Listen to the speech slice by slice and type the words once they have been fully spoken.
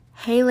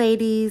Hey,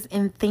 ladies,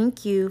 and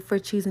thank you for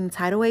choosing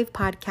Tidal Wave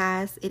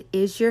Podcast. It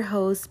is your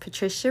host,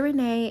 Patricia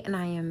Renee, and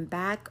I am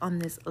back on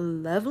this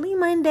lovely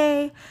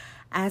Monday,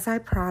 as I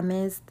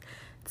promised.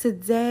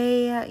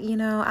 Today,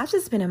 I've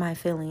just been in my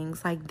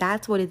feelings. Like,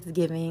 that's what it's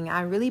giving.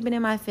 I've really been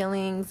in my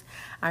feelings.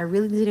 I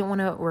really didn't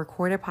want to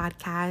record a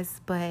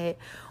podcast, but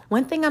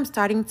one thing I'm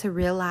starting to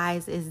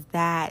realize is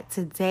that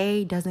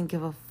today doesn't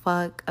give a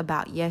fuck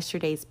about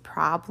yesterday's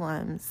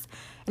problems.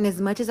 And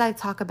as much as I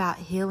talk about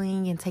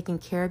healing and taking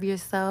care of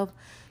yourself,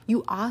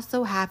 you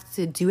also have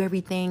to do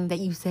everything that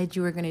you said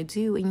you were going to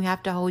do, and you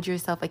have to hold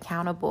yourself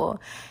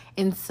accountable.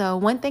 And so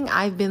one thing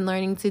I've been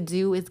learning to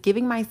do is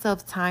giving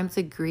myself time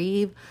to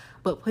grieve,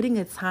 but putting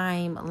a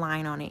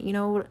timeline on it. You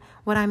know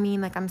what I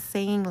mean? Like, I'm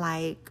saying,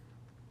 like,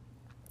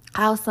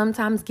 I'll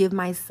sometimes give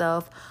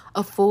myself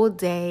a full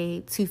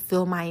day to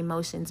feel my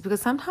emotions, because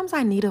sometimes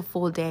I need a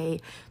full day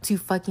to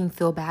fucking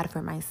feel bad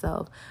for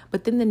myself.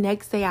 But then the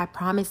next day I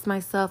promised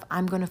myself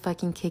I'm going to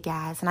fucking kick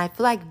ass. And I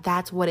feel like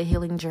that's what a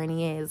healing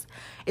journey is.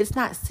 It's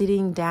not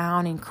sitting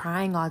down and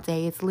crying all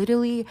day. It's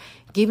literally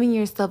giving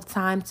yourself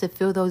time to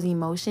feel those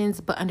emotions,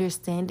 but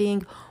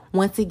understanding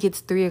once it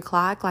gets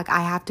 3:00, like, I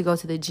have to go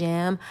to the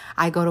gym.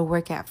 I go to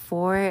work at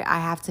 4. I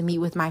have to meet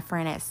with my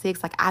friend at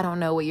 6. Like, I don't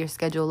know what your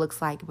schedule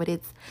looks like, but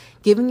it's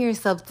giving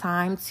yourself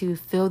time to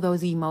feel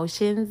those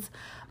emotions,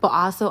 but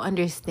also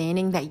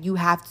understanding that you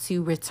have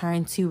to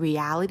return to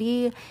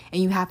reality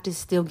and you have to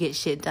still get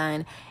shit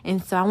done.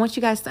 And so I want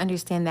you guys to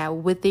understand that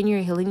within your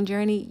healing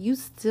journey, you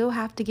still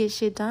have to get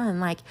shit done.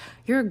 Like,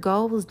 your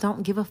goals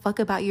don't give a fuck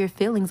about your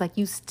feelings. Like,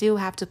 you still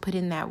have to put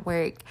in that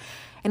work.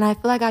 And I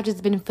feel like I've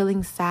just been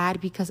feeling sad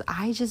because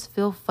I just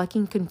feel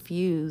fucking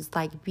confused.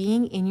 Like,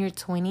 being in your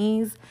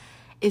 20s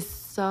is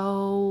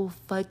so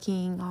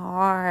fucking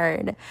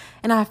hard.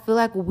 And I feel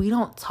like we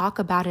don't talk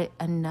about it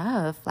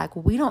enough. Like,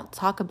 we don't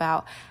talk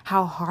about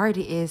how hard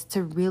it is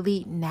to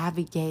really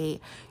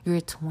navigate your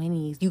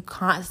 20s. You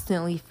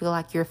constantly feel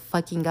like you're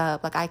fucking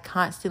up. Like, I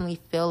constantly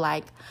feel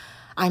like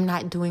I'm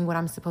not doing what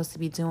I'm supposed to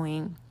be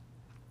doing.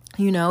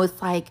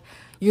 It's like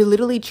you're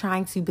literally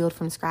trying to build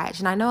from scratch.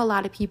 And I know a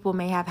lot of people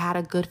may have had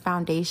a good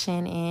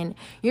foundation and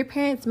your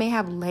parents may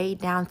have laid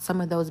down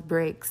some of those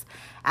bricks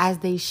as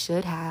they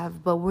should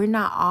have, but we're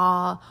not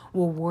all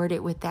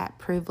rewarded with that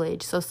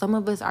privilege. So some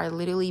of us are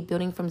literally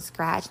building from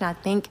scratch. And I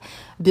think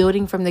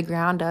building from the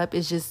ground up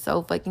is just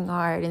so fucking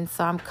hard. And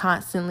so I'm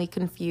constantly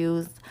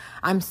confused.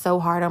 I'm so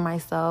hard on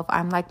myself.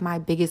 I'm like my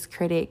biggest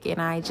critic, and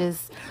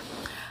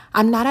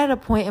I'm not at a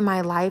point in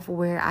my life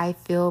where I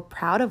feel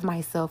proud of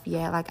myself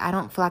yet. Like, I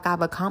don't feel like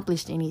I've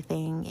accomplished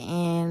anything.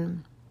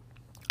 And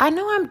I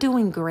know I'm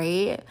doing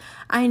great.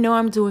 And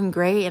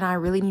I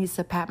really need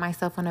to pat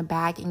myself on the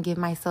back and give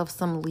myself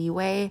some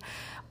leeway.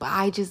 But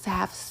I just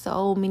have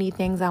so many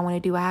things I want to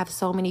do. I have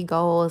so many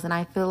goals. And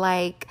I feel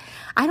like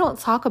I don't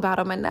talk about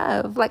them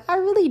enough. Like, I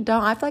really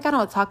don't. I feel like I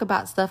don't talk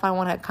about stuff I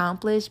want to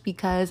accomplish,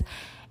 because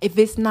if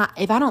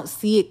I don't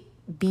see it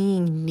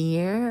being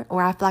near,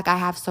 or I feel like I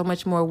have so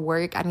much more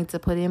work I need to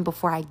put in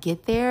before I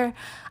get there,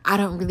 I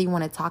don't really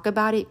want to talk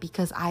about it,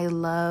 because I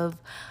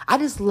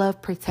just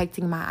love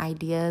protecting my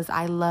ideas.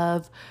 I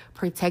love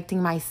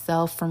protecting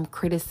myself from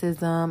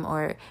criticism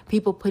or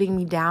people putting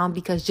me down,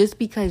 because just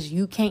because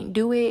you can't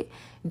do it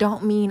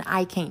don't mean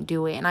I can't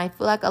do it. And I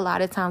feel like a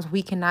lot of times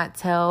we cannot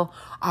tell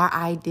our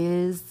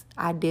ideas,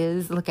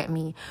 look at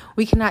me.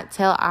 We cannot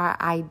tell our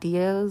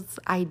ideas.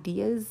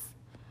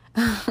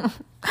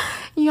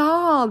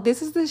 Y'all,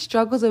 this is the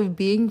struggles of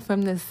being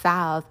from the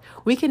South.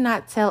 We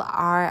cannot tell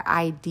our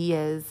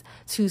ideas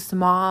to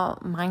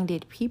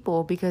small-minded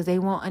people because they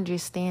won't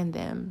understand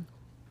them.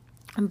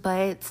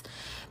 But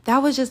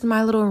that was just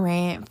my little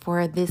rant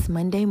for this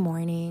Monday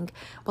morning.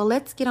 But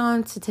let's get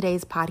on to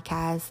today's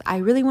podcast. I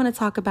really want to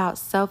talk about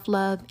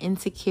self-love,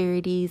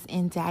 insecurities,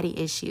 and daddy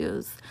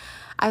issues.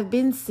 I've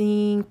been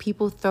seeing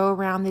people throw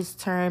around this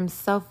term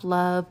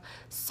self-love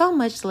so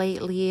much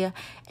lately,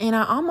 and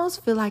I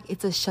almost feel like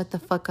it's a shut the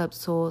fuck up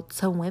tool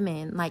to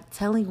women, like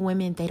telling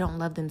women they don't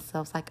love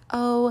themselves. Like,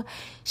 oh,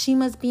 she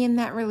must be in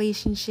that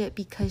relationship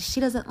because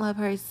she doesn't love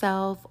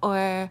herself,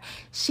 or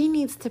she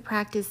needs to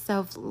practice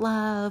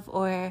self-love,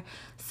 or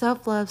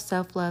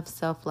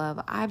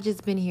self-love. I've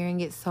just been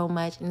hearing it so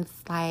much, and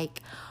it's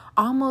like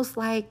almost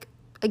like,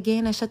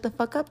 again, a shut the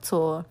fuck up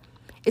tool.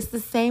 It's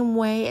the same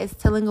way as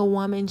telling a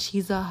woman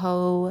she's a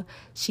hoe,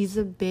 she's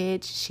a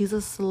bitch, she's a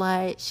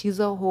slut, she's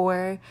a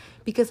whore.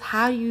 Because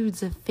how do you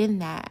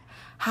defend that?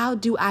 How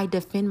do I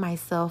defend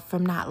myself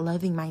from not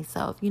loving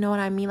myself? You know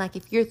what I mean? Like,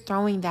 if you're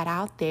throwing that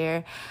out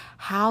there,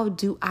 how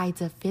do I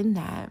defend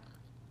that?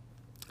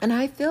 And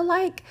I feel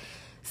like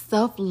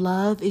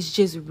self-love is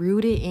just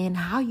rooted in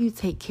how you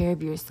take care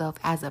of yourself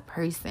as a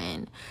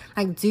person.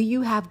 Like, do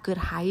you have good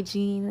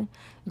hygiene?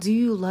 Do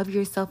you love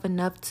yourself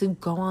enough to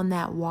go on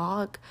that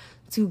walk?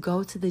 to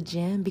go to the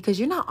gym? Because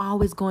you're not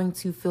always going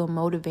to feel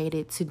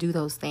motivated to do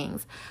those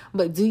things.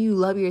 But do you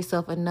love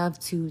yourself enough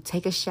to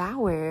take a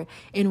shower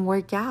and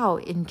work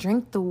out and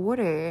drink the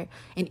water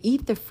and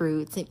eat the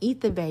fruits and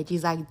eat the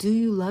veggies? Like, do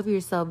you love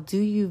yourself? Do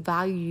you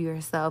value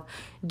yourself?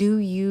 Do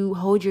you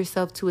hold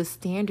yourself to a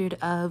standard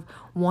of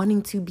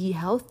wanting to be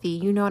healthy?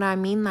 You know what I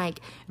mean? Like,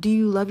 do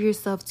you love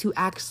yourself to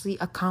actually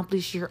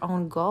accomplish your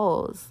own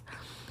goals?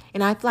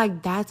 And I feel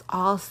like that's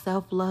all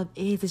self-love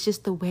is. It's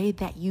just the way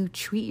that you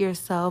treat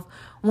yourself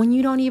when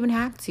you don't even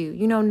have to.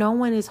 You know, no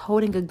one is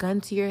holding a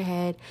gun to your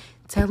head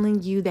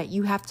telling you that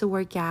you have to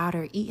work out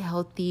or eat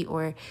healthy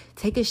or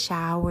take a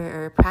shower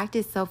or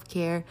practice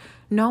self-care.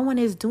 No one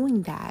is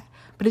doing that.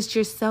 But it's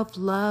your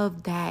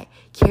self-love that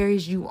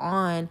carries you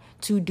on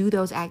to do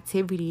those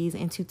activities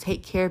and to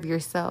take care of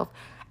yourself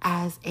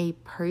as a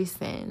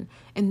person.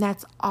 And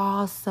that's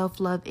all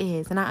self-love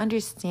is. And I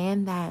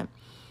understand that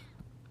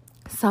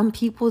some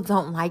people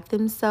don't like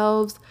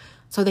themselves,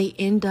 so they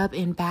end up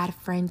in bad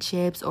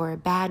friendships or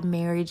bad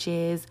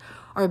marriages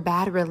or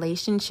bad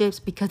relationships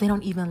because they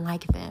don't even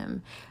like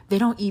them. They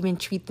don't even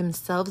treat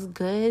themselves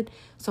good.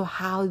 So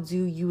how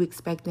do you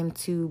expect them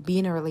to be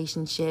in a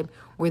relationship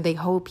where they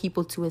hold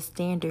people to a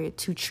standard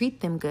to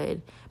treat them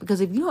good? Because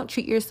if you don't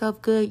treat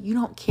yourself good, you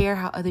don't care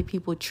how other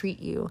people treat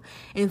you.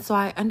 And so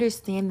I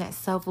understand that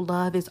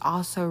self-love is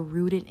also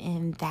rooted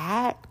in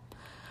that.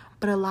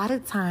 But a lot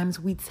of times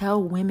we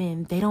tell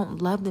women they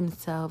don't love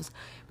themselves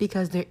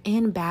because they're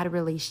in bad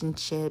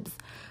relationships.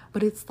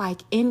 But it's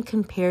like, in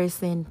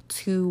comparison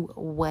to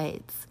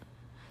what?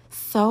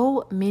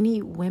 So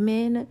many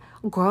women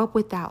grow up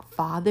without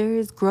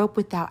fathers, grow up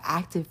without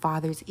active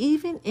fathers.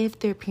 Even if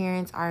their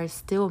parents are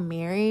still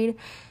married,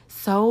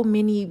 so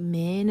many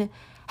men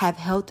have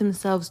held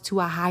themselves to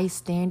a high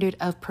standard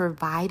of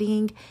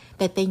providing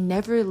that they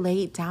never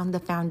laid down the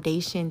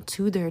foundation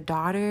to their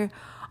daughter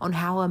on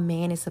how a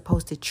man is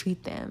supposed to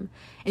treat them.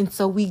 And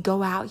so we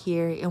go out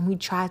here and we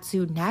try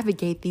to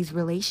navigate these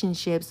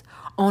relationships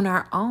on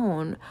our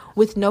own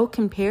with no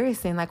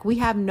comparison. Like, we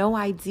have no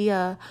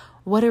idea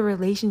what a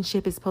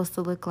relationship is supposed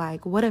to look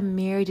like, what a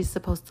marriage is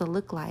supposed to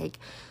look like.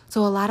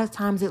 So a lot of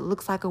times it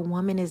looks like a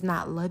woman is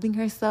not loving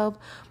herself,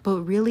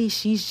 but really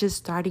she's just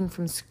starting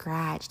from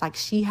scratch. Like,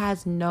 she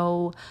has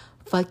no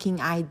fucking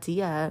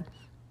idea.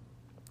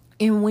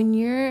 And when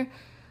you're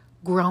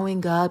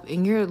growing up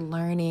and you're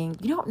learning,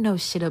 you don't know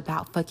shit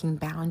about fucking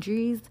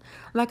boundaries.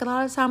 Like, a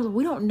lot of times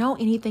we don't know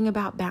anything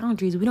about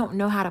boundaries. We don't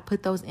know how to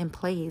put those in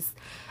place,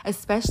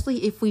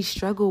 especially if we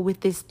struggle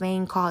with this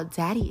thing called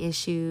daddy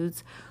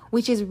issues,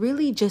 which is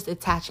really just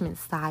attachment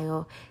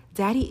style.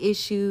 Daddy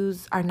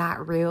issues are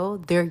not real.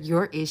 They're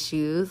your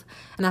issues.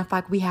 And I feel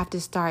like we have to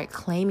start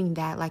claiming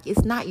that. Like,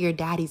 it's not your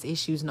daddy's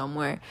issues no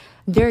more.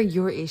 They're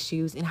your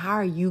issues. And how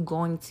are you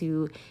going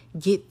to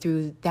get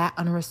through that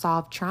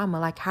unresolved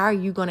trauma? Like, how are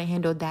you going to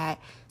handle that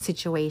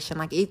situation?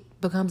 Like, it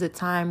becomes a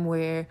time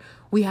where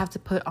we have to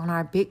put on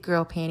our big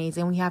girl panties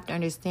and we have to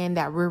understand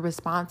that we're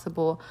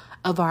responsible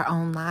of our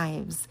own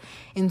lives.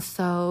 And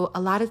so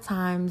a lot of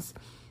times,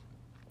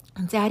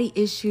 daddy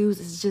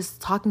issues is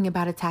just talking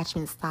about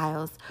attachment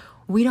styles.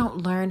 We don't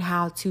learn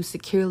how to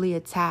securely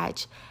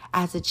attach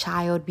as a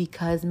child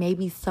because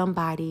maybe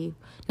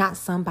not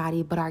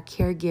somebody, but our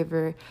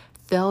caregiver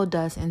failed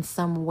us in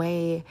some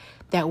way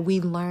that we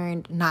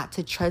learned not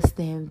to trust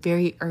them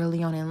very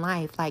early on in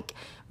life. Like,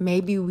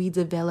 maybe we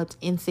developed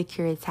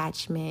insecure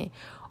attachment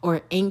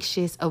or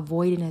anxious,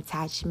 avoidant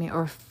attachment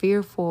or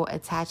fearful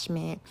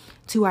attachment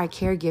to our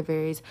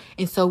caregivers.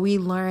 And so we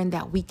learn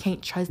that we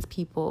can't trust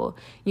people.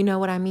 You know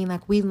what I mean?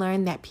 Like, we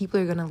learn that people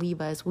are going to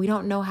leave us. We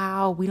don't know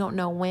how, we don't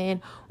know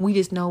when, we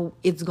just know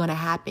it's going to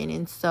happen.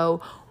 And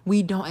so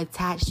we don't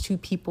attach to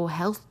people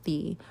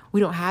healthy.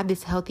 We don't have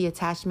this healthy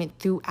attachment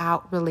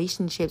throughout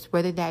relationships,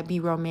 whether that be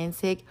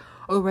romantic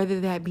or whether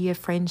that be a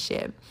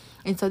friendship.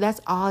 And so that's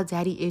all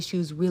daddy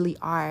issues really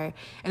are.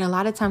 And a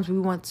lot of times we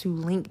want to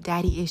link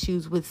daddy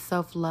issues with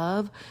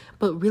self-love,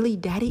 but really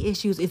daddy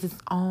issues is its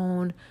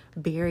own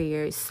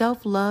barrier.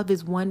 Self-love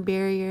is one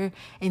barrier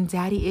and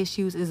daddy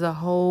issues is a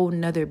whole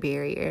nother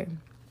barrier.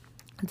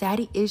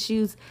 Daddy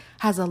issues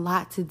has a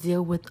lot to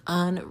deal with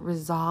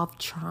unresolved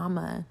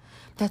trauma.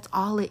 That's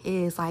all it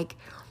is. Like,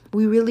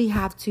 we really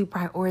have to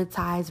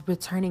prioritize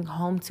returning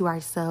home to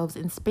ourselves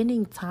and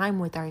spending time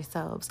with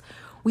ourselves.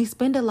 We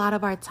spend a lot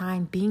of our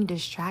time being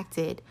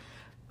distracted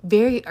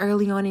very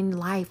early on in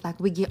life. Like,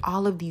 we get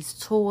all of these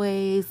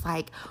toys.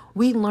 Like,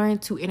 we learn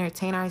to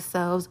entertain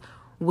ourselves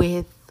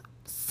with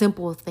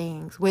simple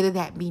things, whether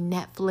that be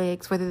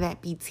Netflix, whether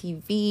that be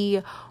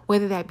TV,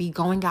 whether that be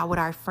going out with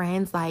our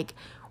friends. Like,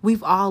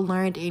 we've all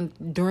learned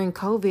during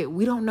COVID,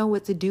 we don't know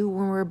what to do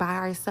when we're by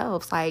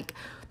ourselves. Like,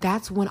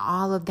 that's when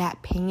all of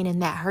that pain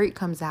and that hurt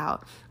comes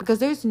out, because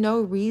there's no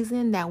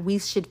reason that we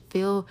should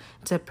feel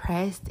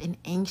depressed and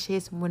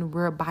anxious when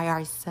we're by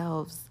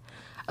ourselves,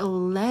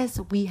 unless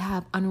we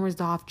have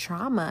unresolved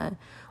trauma.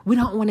 We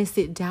don't want to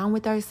sit down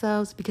with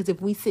ourselves, because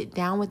if we sit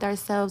down with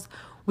ourselves,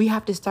 we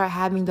have to start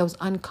having those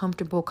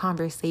uncomfortable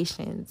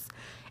conversations.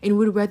 And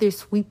we'd rather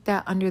sweep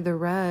that under the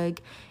rug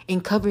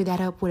and cover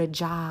that up with a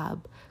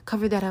job,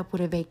 cover that up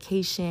with a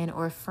vacation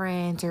or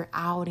friends or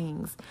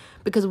outings,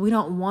 because we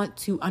don't want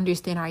to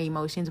understand our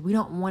emotions. We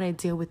don't want to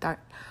deal with our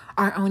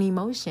own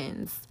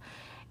emotions.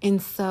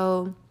 And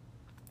so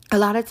a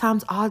lot of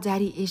times all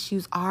daddy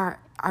issues are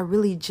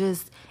really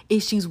just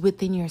issues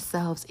within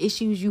yourselves,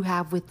 issues you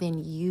have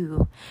within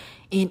you,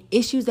 and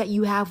issues that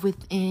you have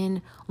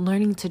within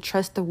learning to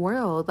trust the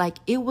world. Like,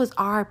 it was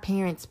our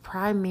parents'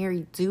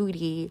 primary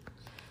duty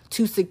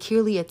to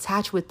securely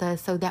attach with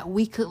us so that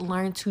we could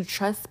learn to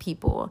trust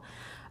people.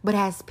 But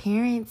as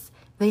parents,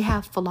 they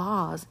have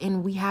flaws,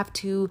 and we have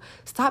to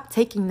stop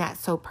taking that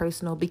so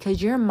personal,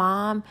 because your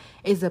mom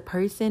is a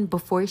person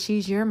before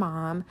she's your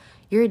mom.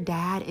 Your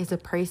dad is a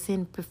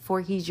person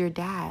before he's your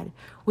dad,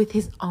 with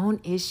his own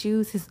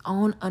issues, his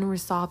own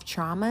unresolved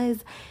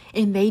traumas,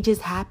 and they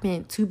just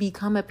happen to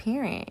become a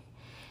parent.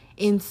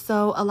 And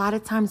so a lot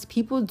of times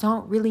people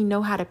don't really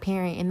know how to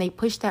parent, and they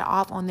push that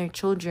off on their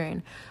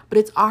children. But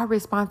it's our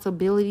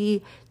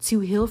responsibility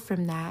to heal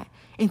from that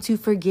and to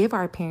forgive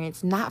our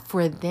parents, not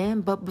for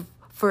them, but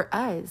for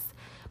us.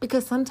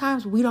 Because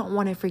sometimes we don't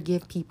want to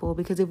forgive people,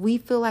 because if we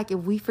feel like if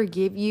we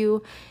forgive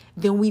you,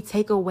 then we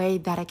take away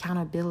that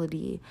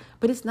accountability.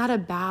 But it's not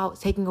about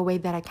taking away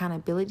that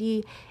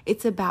accountability.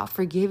 It's about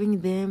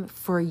forgiving them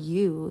for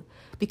you.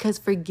 Because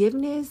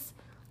forgiveness,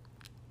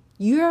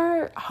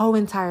 your whole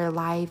entire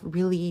life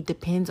really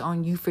depends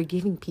on you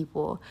forgiving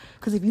people.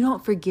 Because if you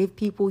don't forgive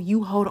people,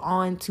 you hold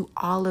on to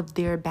all of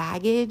their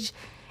baggage,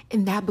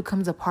 and that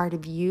becomes a part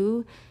of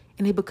you,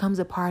 and it becomes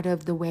a part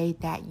of the way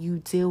that you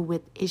deal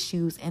with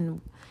issues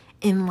in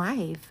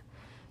life.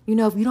 You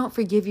know, if you don't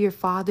forgive your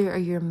father or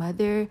your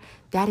mother,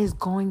 that is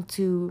going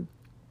to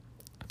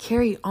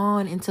carry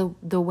on into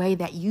the way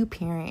that you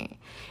parent.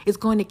 It's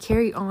going to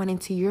carry on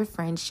into your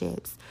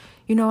friendships.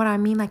 You know what I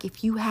mean? Like,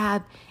 if you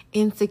have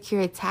insecure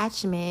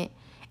attachment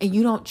and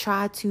you don't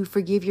try to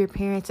forgive your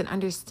parents and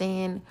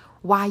understand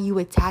why you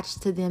attach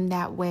to them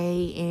that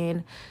way,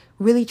 and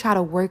really try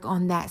to work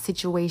on that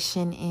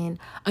situation and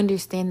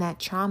understand that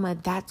trauma,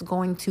 that's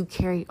going to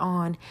carry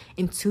on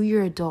into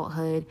your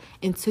adulthood,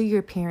 into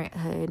your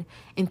parenthood,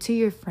 into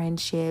your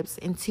friendships,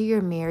 into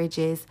your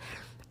marriages.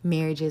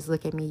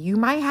 Look at me. You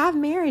might have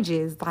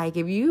marriages. Like,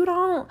 if you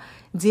don't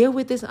deal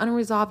with this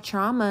unresolved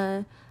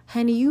trauma,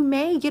 honey, you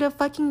may get a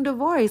fucking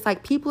divorce.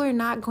 Like, people are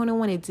not going to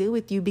want to deal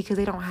with you because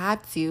they don't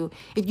have to.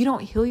 If you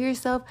don't heal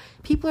yourself,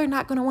 people are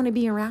not going to want to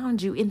be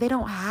around you, and they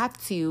don't have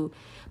to.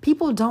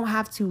 People don't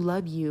have to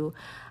love you.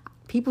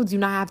 People do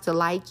not have to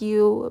like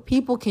you.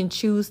 People can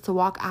choose to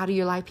walk out of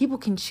your life. People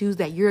can choose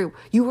that you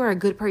were a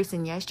good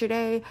person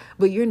yesterday,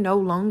 but you're no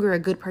longer a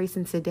good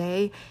person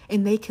today,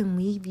 and they can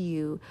leave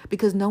you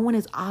because no one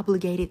is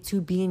obligated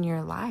to be in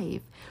your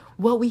life.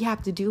 What we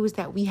have to do is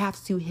that we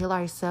have to heal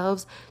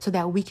ourselves so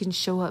that we can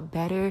show up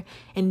better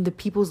in the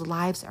people's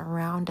lives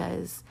around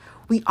us.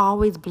 We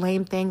always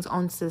blame things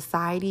on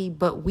society,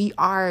 but we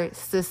are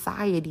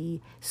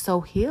society,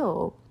 so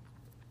heal.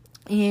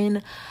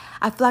 And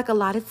I feel like a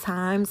lot of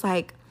times,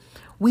 like,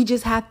 we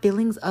just have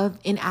feelings of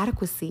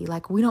inadequacy.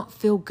 Like, we don't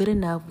feel good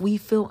enough. We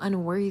feel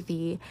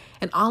unworthy.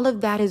 And all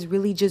of that is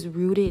really just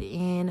rooted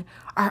in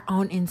our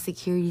own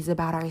insecurities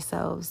about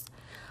ourselves.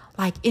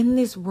 Like, in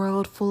this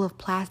world full of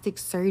plastic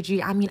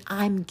surgery, I mean,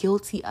 I'm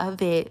guilty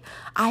of it.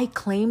 I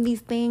claim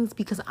these things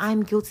because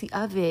I'm guilty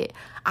of it.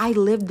 I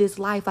live this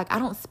life. Like, I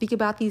don't speak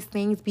about these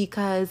things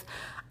because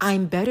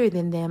I'm better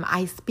than them.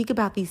 I speak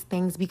about these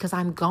things because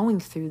I'm going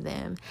through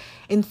them.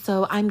 And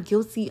so I'm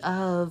guilty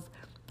of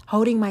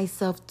holding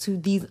myself to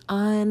these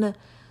unrealistic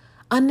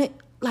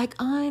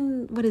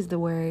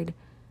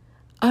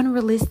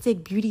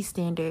beauty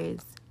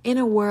standards in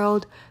a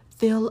world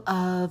full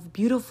of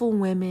beautiful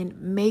women,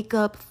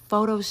 makeup,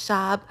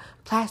 Photoshop,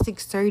 plastic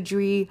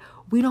surgery.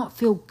 We don't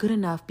feel good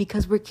enough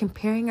because we're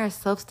comparing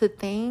ourselves to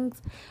things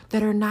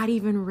that are not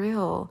even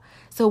real.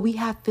 So we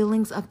have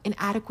feelings of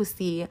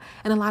inadequacy.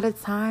 And a lot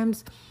of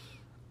times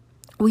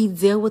we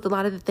deal with a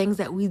lot of the things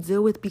that we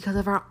deal with because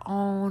of our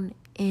own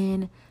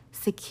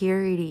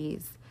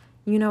insecurities.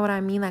 You know what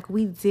I mean? Like,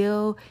 we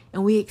deal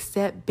and we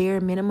accept bare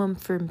minimum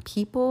from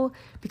people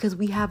because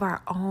we have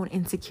our own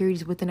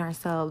insecurities within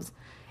ourselves.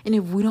 And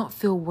if we don't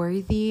feel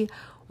worthy,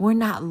 we're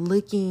not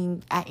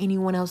looking at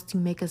anyone else to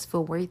make us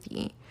feel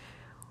worthy.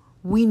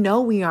 We know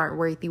we aren't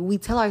worthy. We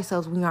tell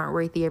ourselves we aren't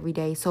worthy every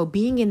day. So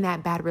being in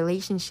that bad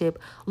relationship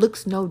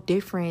looks no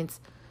different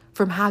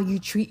from how you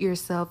treat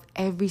yourself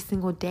every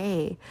single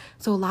day.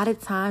 So a lot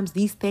of times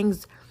these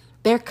things,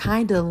 they're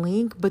kind of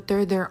linked, but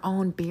they're their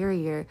own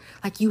barrier.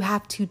 Like, you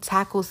have to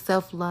tackle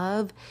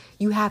self-love.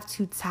 You have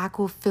to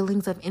tackle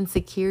feelings of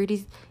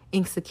insecurities.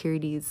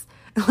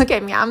 Look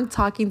at me, I'm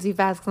talking too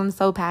fast because I'm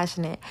so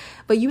passionate.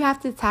 But you have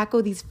to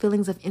tackle these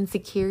feelings of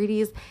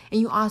insecurities,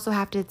 and you also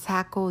have to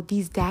tackle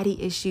these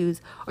daddy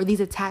issues or these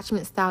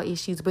attachment style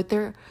issues, but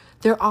they're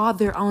all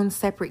their own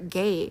separate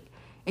gate.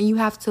 And you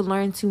have to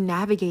learn to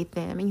navigate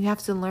them, and you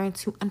have to learn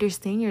to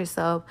understand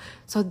yourself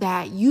so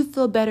that you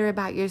feel better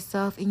about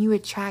yourself and you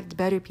attract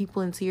better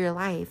people into your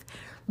life.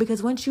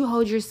 Because once you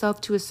hold yourself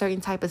to a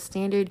certain type of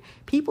standard,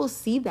 people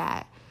see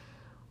that.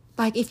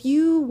 Like if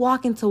you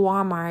walk into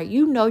Walmart,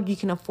 you know you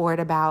can afford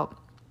about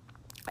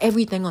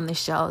everything on the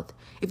shelf.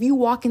 If you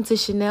walk into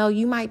Chanel,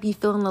 you might be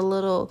feeling a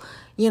little,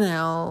 you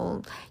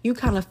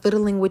kind of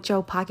fiddling with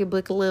your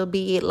pocketbook a little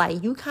bit.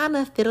 Like you kind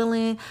of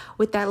fiddling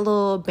with that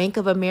little Bank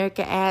of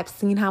America app,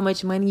 seeing how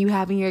much money you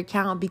have in your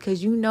account,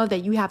 because you know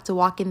that you have to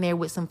walk in there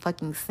with some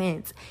fucking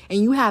sense, and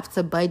you have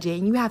to budget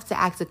and you have to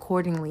act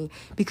accordingly,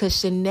 because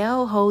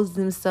Chanel holds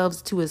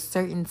themselves to a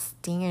certain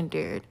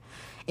standard.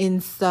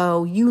 And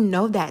so you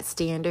know that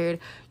standard,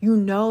 you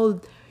know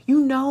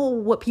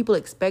what people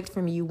expect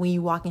from you when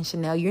you walk in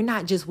Chanel. You're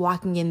not just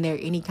walking in there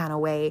any kind of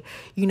way.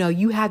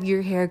 You have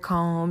your hair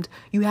combed,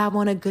 you have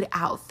on a good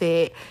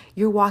outfit,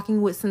 you're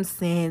walking with some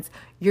sense,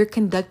 you're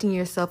conducting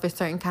yourself a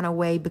certain kind of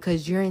way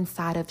because you're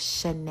inside of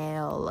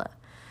Chanel.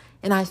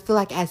 And I feel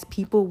like as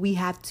people, we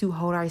have to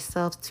hold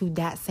ourselves to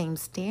that same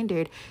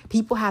standard.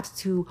 People have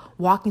to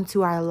walk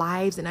into our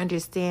lives and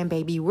understand,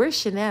 baby, we're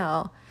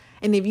Chanel.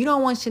 And if you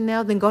don't want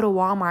Chanel, then go to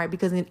Walmart,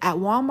 because at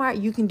Walmart,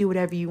 you can do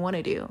whatever you want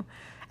to do.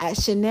 At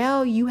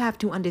Chanel, you have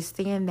to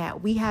understand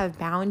that we have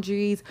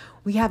boundaries.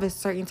 We have a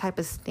certain type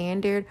of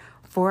standard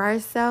for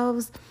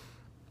ourselves,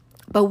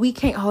 but we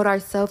can't hold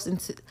ourselves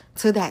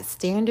to that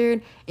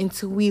standard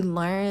until we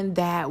learn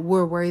that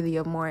we're worthy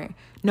of more.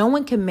 No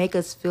one can make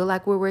us feel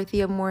like we're worthy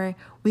of more.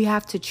 We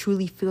have to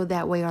truly feel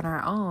that way on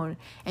our own.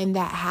 And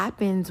that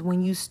happens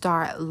when you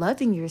start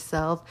loving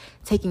yourself,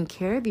 taking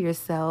care of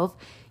yourself,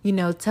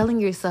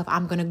 telling yourself,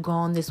 I'm going to go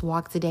on this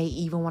walk today,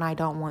 even when I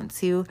don't want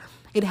to.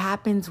 It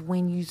happens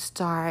when you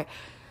start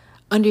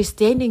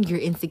understanding your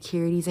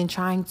insecurities and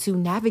trying to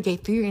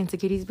navigate through your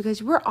insecurities,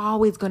 because we're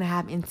always going to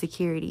have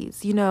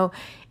insecurities.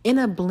 In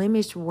a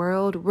blemished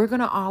world, we're going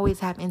to always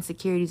have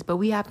insecurities, but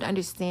we have to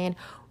understand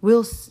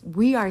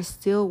we are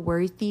still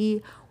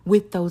worthy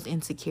with those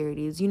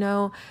insecurities.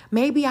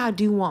 Maybe I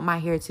do want my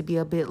hair to be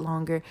a bit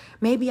longer.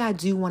 Maybe I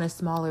do want a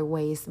smaller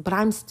waist, but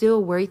I'm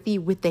still worthy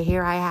with the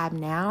hair I have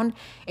now,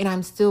 and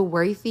I'm still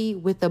worthy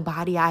with the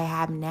body I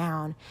have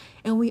now.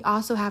 And we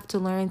also have to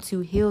learn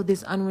to heal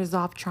this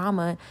unresolved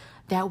trauma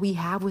that we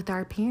have with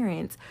our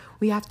parents.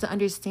 We have to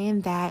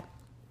understand that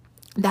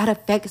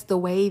affects the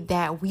way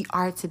that we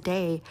are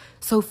today.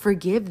 So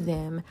forgive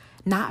them,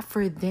 not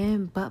for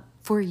them, but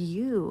for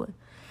you.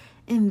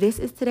 And this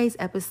is today's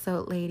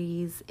episode,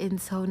 ladies.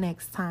 Until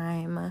next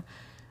time,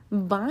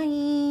 bye.